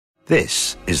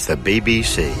This is the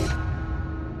BBC.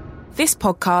 This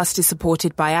podcast is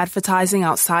supported by advertising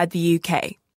outside the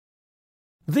UK.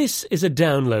 This is a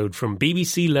download from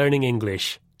BBC Learning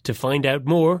English. To find out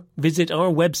more, visit our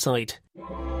website.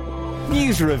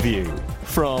 News Review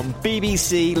from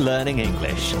BBC Learning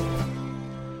English.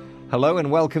 Hello and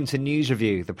welcome to News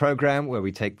Review, the programme where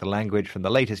we take the language from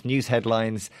the latest news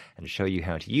headlines and show you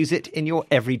how to use it in your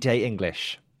everyday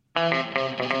English.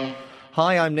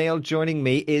 Hi, I'm Neil. Joining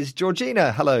me is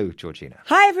Georgina. Hello, Georgina.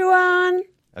 Hi, everyone.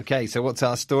 Okay, so what's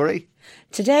our story?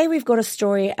 Today we've got a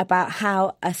story about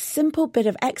how a simple bit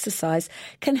of exercise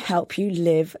can help you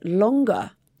live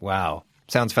longer. Wow,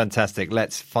 sounds fantastic.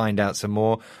 Let's find out some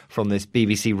more from this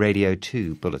BBC Radio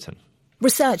 2 bulletin.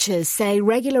 Researchers say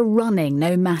regular running,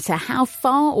 no matter how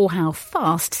far or how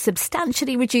fast,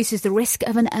 substantially reduces the risk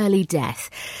of an early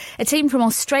death. A team from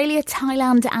Australia,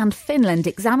 Thailand and Finland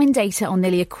examined data on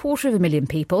nearly 250,000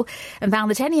 people and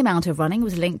found that any amount of running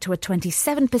was linked to a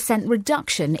 27%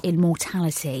 reduction in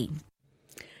mortality.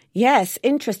 Yes,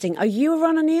 interesting. Are you a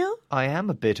runner, Neil? I am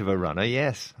a bit of a runner,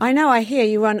 yes. I know, I hear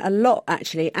you run a lot,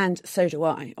 actually, and so do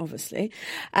I, obviously.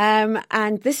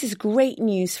 And this is great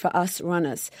news for us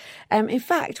runners. In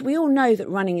fact, we all know that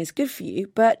running is good for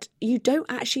you, but you don't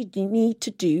actually need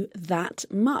to do that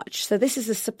much. So this is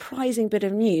a surprising bit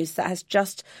of news that has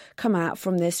just come out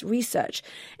from this research.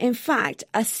 In fact,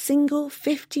 a single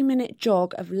 50-minute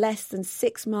jog of less than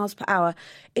 6 miles per hour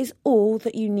is all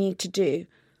that you need to do.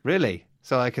 Really?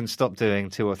 So I can stop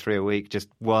doing 2 or 3 a week, just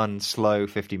one slow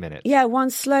 50 minutes? Yeah, one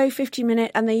slow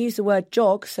 50-minute, and they use the word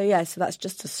jog, so that's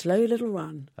just a slow little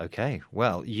run. Okay,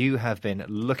 well, you have been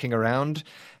looking around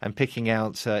and picking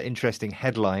out interesting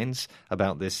headlines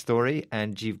about this story,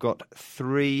 and you've got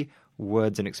 3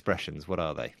 words and expressions. What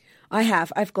are they?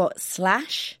 I've got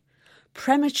slash,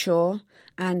 premature,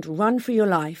 and run for your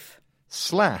life.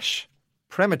 Slash,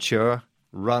 premature,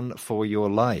 run for your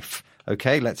life.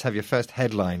 Okay, let's have your first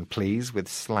headline, please, with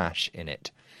slash in it.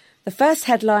 The first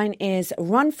headline is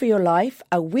Run for Your Life.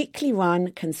 A weekly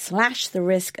run can slash the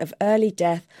risk of early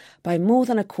death by more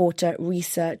than a quarter,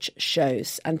 research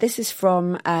shows. And this is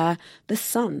from The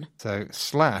Sun. So,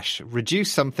 slash,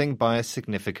 reduce something by a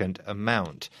significant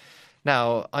amount.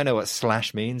 Now, I know what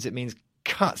slash means. It means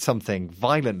cut something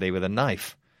violently with a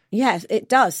knife. Yes, it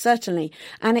does, certainly.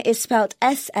 And it is spelled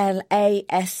S-L-A-S-H.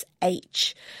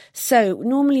 So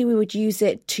normally we would use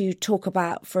it to talk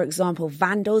about, for example,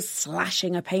 vandals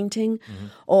slashing a painting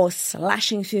or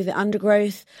slashing through the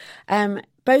undergrowth,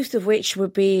 both of which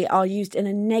are used in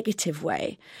a negative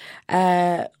way.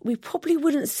 We probably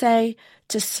wouldn't say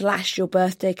to slash your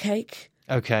birthday cake.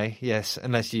 Okay, yes,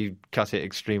 unless you cut it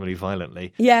extremely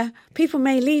violently. Yeah, people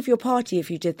may leave your party if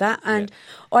you did that, and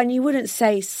you wouldn't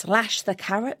say slash the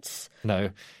carrots.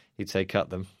 No, you'd say cut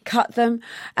them. Cut them,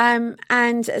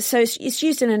 and so it's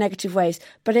used in a negative ways.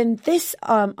 But in this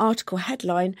article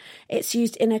headline, it's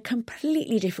used in a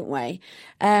completely different way.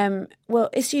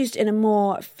 It's used in a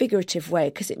more figurative way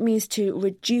because it means to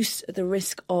reduce the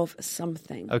risk of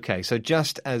something. Okay, so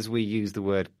just as we use the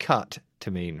word cut to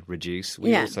mean reduce,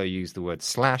 we also use the word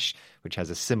slash, which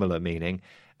has a similar meaning,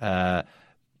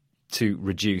 to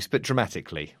reduce, but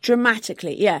dramatically.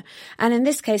 Dramatically, yeah. And in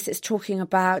this case, it's talking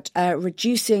about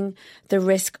reducing the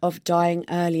risk of dying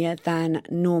earlier than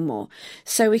normal.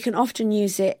 So we can often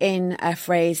use it in a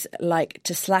phrase like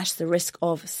to slash the risk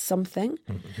of something.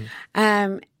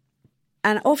 Mm-hmm.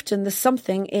 And often the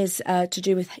something is to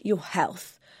do with your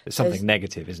health. It's something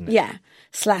negative, isn't it? Yeah.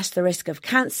 Slash the risk of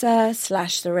cancer,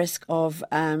 slash the risk of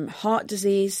heart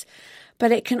disease.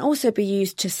 But it can also be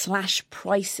used to slash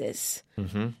prices.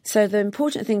 Mm-hmm. So the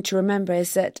important thing to remember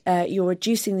is that you're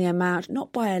reducing the amount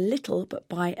not by a little, but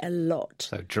by a lot.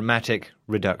 So dramatic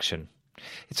reduction.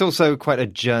 It's also quite a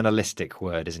journalistic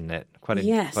word, isn't it? Quite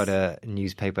a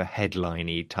newspaper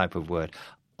headline-y type of word.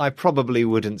 I probably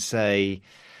wouldn't say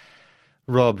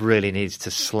Rob really needs to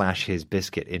slash his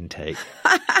biscuit intake.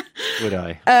 Would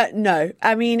I? No.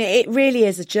 I mean, it really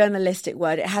is a journalistic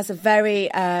word. It has a very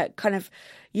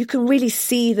you can really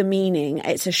see the meaning.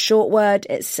 It's a short word.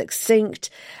 It's succinct.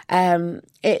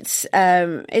 It's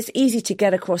easy to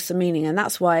get across the meaning, and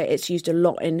that's why it's used a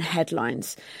lot in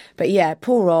headlines. But yeah,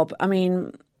 poor Rob. I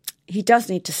mean, he does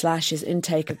need to slash his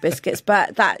intake of biscuits,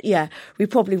 but we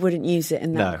probably wouldn't use it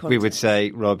in that context. We would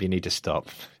say, Rob, you need to stop.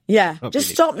 Yeah,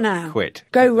 just stop now. Quit.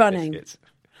 Go running. Biscuits.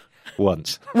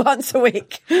 Once a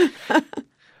week.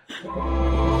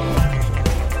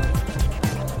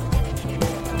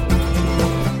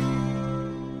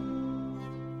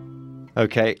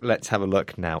 Okay, let's have a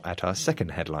look now at our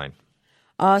second headline.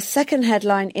 Our second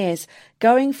headline is,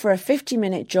 going for a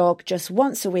 50-minute jog just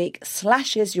once a week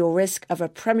slashes your risk of a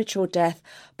premature death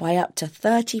by up to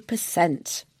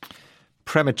 30%.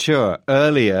 Premature,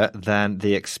 earlier than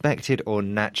the expected or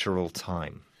natural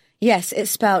time. Yes, it's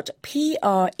spelled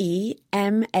premature.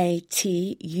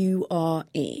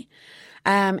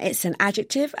 It's an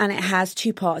adjective and it has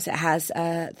two parts. It has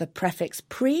the prefix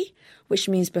pre, which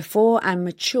means before, and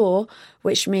mature,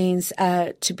 which means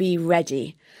to be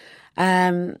ready.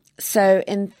 For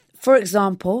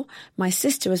example, my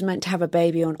sister was meant to have a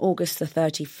baby on August the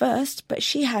 31st, but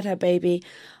she had her baby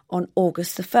on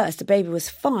August the 1st. The baby was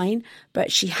fine,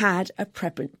 but she had a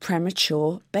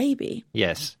premature baby.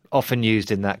 Yes, often used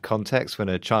in that context. When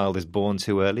a child is born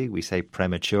too early, we say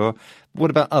premature. What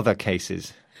about other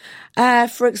cases?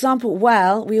 For example,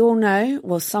 we all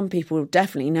know, some people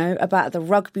definitely know about the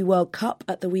Rugby World Cup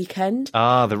at the weekend.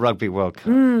 Ah, the Rugby World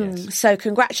Cup, yes. So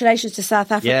congratulations to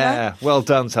South Africa. Yeah, well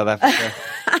done, South Africa.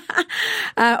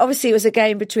 Obviously, it was a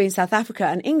game between South Africa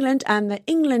and England, and the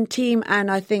England team,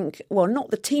 and I think, not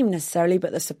the team necessarily,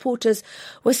 but the supporters,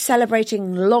 were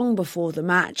celebrating long before the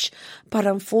match. But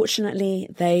unfortunately,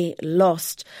 they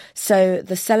lost. So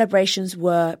the celebrations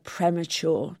were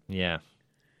premature. Yeah.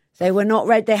 They were not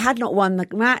ready. They had not won the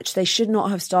match. They should not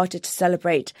have started to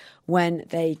celebrate when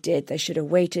they did. They should have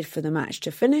waited for the match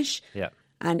to finish. Yeah.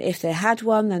 And if they had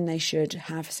won, then they should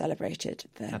have celebrated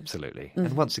then. Absolutely.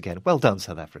 And once again, well done,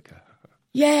 South Africa.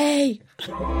 Yay!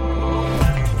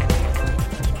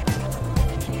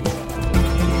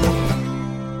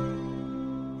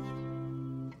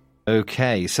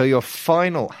 Okay, so your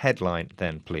final headline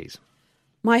then, please.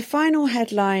 My final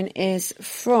headline is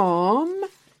from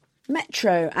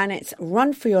Metro, and it's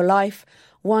Run for Your Life.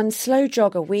 One slow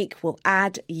jog a week will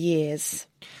add years.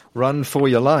 Run for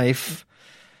your life,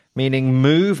 meaning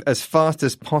move as fast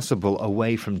as possible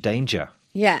away from danger.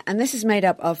 Yeah, and this is made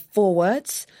up of 4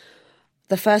 words.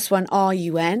 The first one,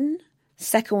 R-U-N.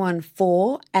 Second one,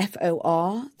 for,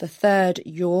 F-O-R. The third,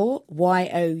 your,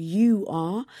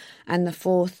 Y-O-U-R. And the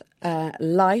fourth,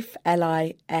 life,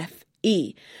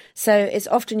 L-I-F-E. So it's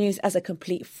often used as a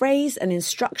complete phrase, an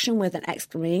instruction with an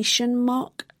exclamation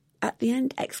mark at the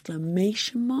end.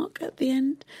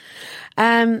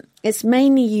 It's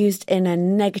mainly used in a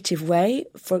negative way.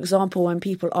 For example, when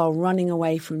people are running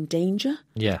away from danger.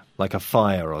 Yeah, like a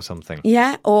fire or something.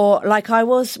 Yeah, or like I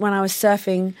was when I was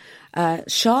surfing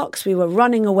sharks. We were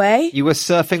running away. You were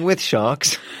surfing with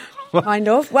sharks? Kind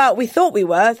of. Well, we thought we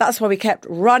were. That's why we kept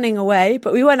running away.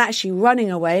 But we weren't actually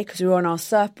running away because we were on our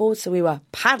surfboard. So we were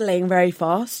paddling very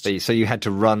fast. So you had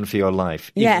to run for your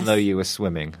life, even though you were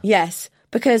swimming? Yes.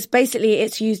 Because basically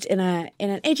it's used in an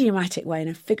idiomatic way, in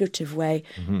a figurative way,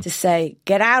 to say,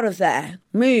 get out of there,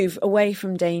 move away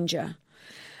from danger.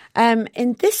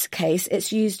 In this case,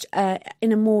 it's used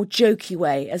in a more jokey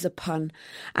way as a pun,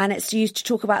 and it's used to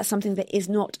talk about something that is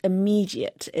not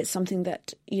immediate. It's something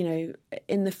that,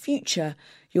 in the future,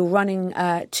 you're running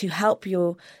to help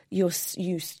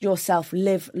yourself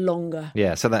live longer.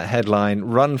 Yeah, so that headline,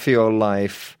 Run for Your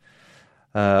Life,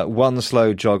 one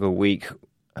slow jog a week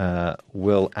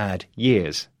will add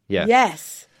years. Yeah.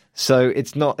 Yes. So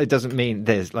it doesn't mean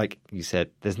there's, like you said,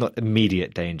 there's not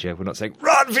immediate danger. We're not saying,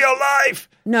 run for your life!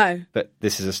 No. But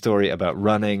this is a story about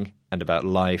running and about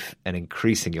life and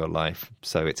increasing your life.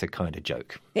 So it's a kind of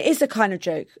joke. It is a kind of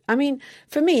joke. I mean,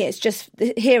 for me, it's just,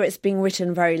 here it's being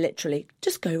written very literally.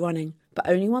 Just go running, but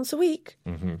only once a week.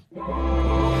 Mm-hmm.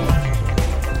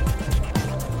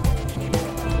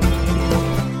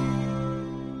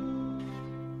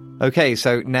 Okay,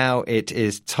 so now it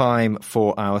is time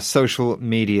for our social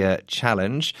media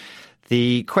challenge.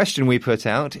 The question we put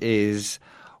out is,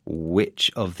 which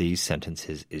of these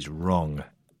sentences is wrong?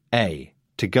 A,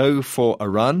 to go for a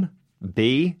run.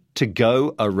 B, to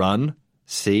go a run.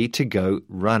 C, to go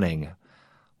running.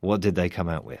 What did they come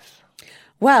out with?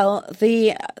 Well,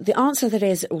 the answer that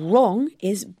is wrong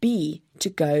is B,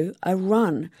 to go a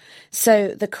run. So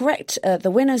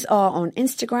the winners are on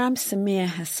Instagram, Samir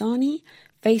Hassani,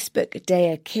 Facebook,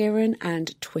 Dea Kieran,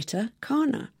 and Twitter,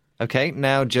 Kana. Okay,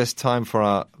 now just time for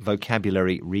our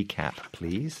vocabulary recap,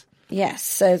 please. Yes,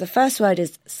 so the first word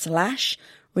is slash,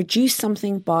 reduce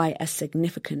something by a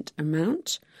significant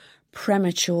amount.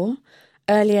 Premature,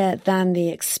 earlier than the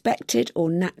expected or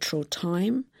natural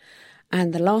time.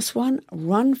 And the last one,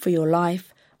 run for your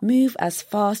life, move as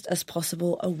fast as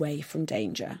possible away from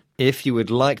danger. If you would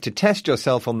like to test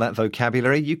yourself on that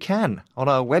vocabulary, you can on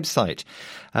our website.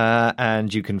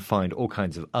 And you can find all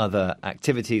kinds of other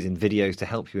activities and videos to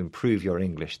help you improve your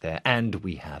English there. And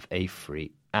we have a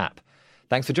free app.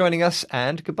 Thanks for joining us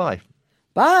and goodbye.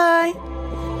 Bye.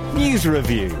 News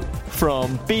Review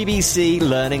from BBC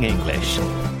Learning English.